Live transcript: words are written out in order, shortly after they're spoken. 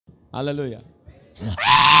Hallelujah.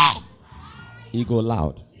 He go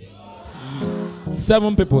loud.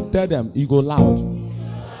 7 people, tell them, he go loud.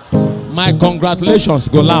 My congratulations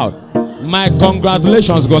go loud. My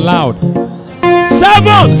congratulations go loud.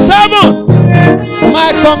 7.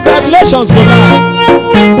 My congratulations go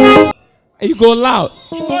loud. He go loud.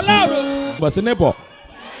 He go loud. What's the neighbor?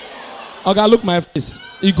 Okay, look my face.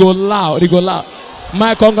 He go loud. He go loud.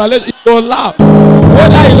 My congratulations. He go loud.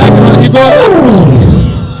 Whether you like it or not, he go loud.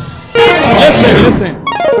 Listen.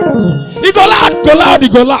 He go loud, go loud, he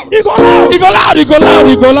go loud. He go loud, he go loud, he go loud,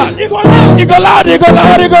 he go loud. He go loud, he go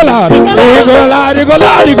loud, he go loud, he go loud. He go loud, he go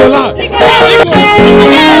loud, he go loud.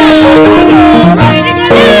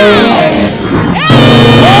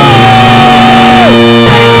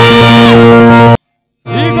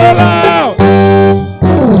 He go loud.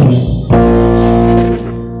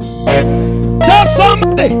 Tell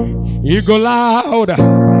somebody, he go loud.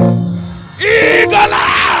 He go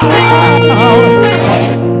loud.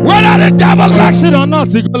 Whether the devil likes it or not,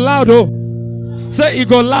 he go loud. Oh, say he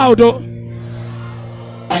go loud. Oh,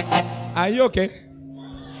 are you okay?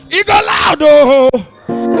 He go loud. Oh,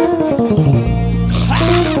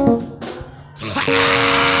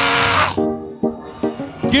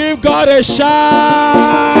 give God a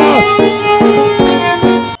shout.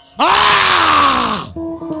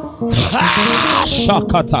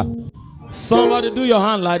 Shakata. Somebody do your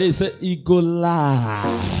hand like this. Say he go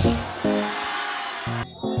loud.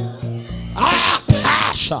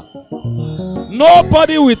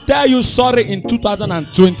 Nobody will tell you sorry in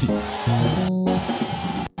 2020.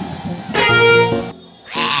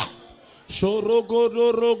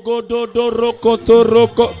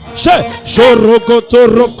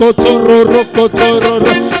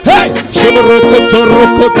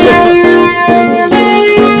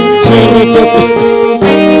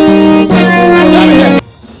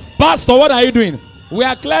 Pastor, what are you doing? We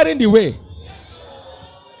are clearing the way.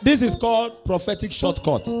 This is called prophetic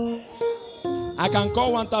shortcut. I can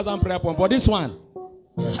call 1,000 prayer points, but this one.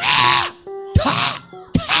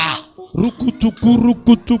 Rukutuku,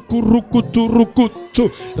 rukutuku, rukutu,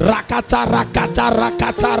 rukutu. Rakata, rakata,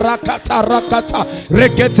 rakata, rakata, rakata.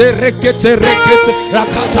 Rekete, rekete, rekete.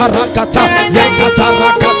 Rakata, rakata. Yakata,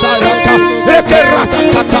 rakata, raka. Reke,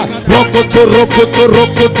 rakata. Rokutu, rokutu,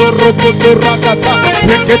 rokutu, rokutu, rakata.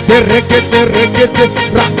 Rekete, rekete, rekete.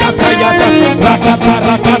 Rakata, yata. Rakata,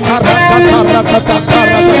 rakata, rakata, rakata,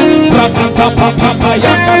 rakata. Rakata, papa,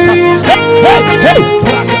 yakata. Hey, hey,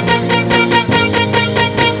 rakata.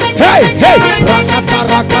 Hey, hey, rakata,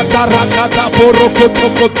 rakata, rakata, borokoto,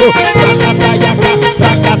 koto, rakata, yaka,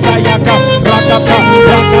 rakata, yaka, rakata,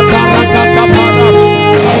 rakata, rakata, para.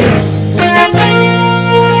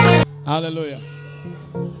 Hallelujah.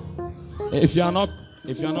 If you are not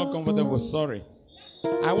comfortable, sorry.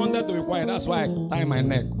 I wanted to be quiet, that's why I tie my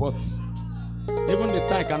neck, but even the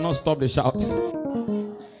tie cannot stop the shout.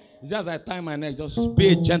 It's just I tie my neck, just be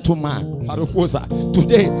a gentleman. Farukosa.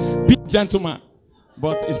 Today, be a gentleman.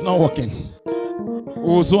 But it's not working. We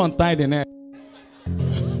also untie the neck.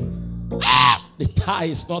 The tie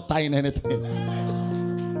is not tying anything.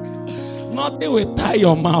 Nothing will tie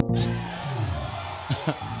your mouth.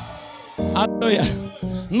 Hallelujah.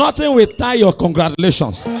 Nothing will tie your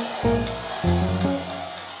congratulations.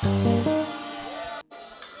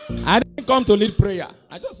 I didn't come to lead prayer.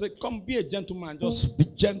 I just said, come be a gentleman. Just be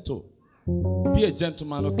gentle. Be a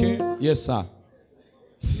gentleman, okay? Yes, sir.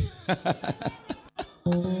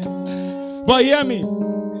 But hear me,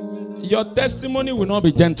 your testimony will not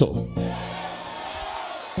be gentle.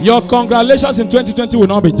 Your congratulations in 2020 will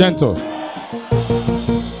not be gentle.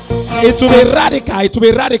 It will be radical. It will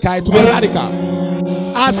be radical. It will be radical.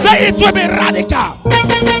 I say it will be radical.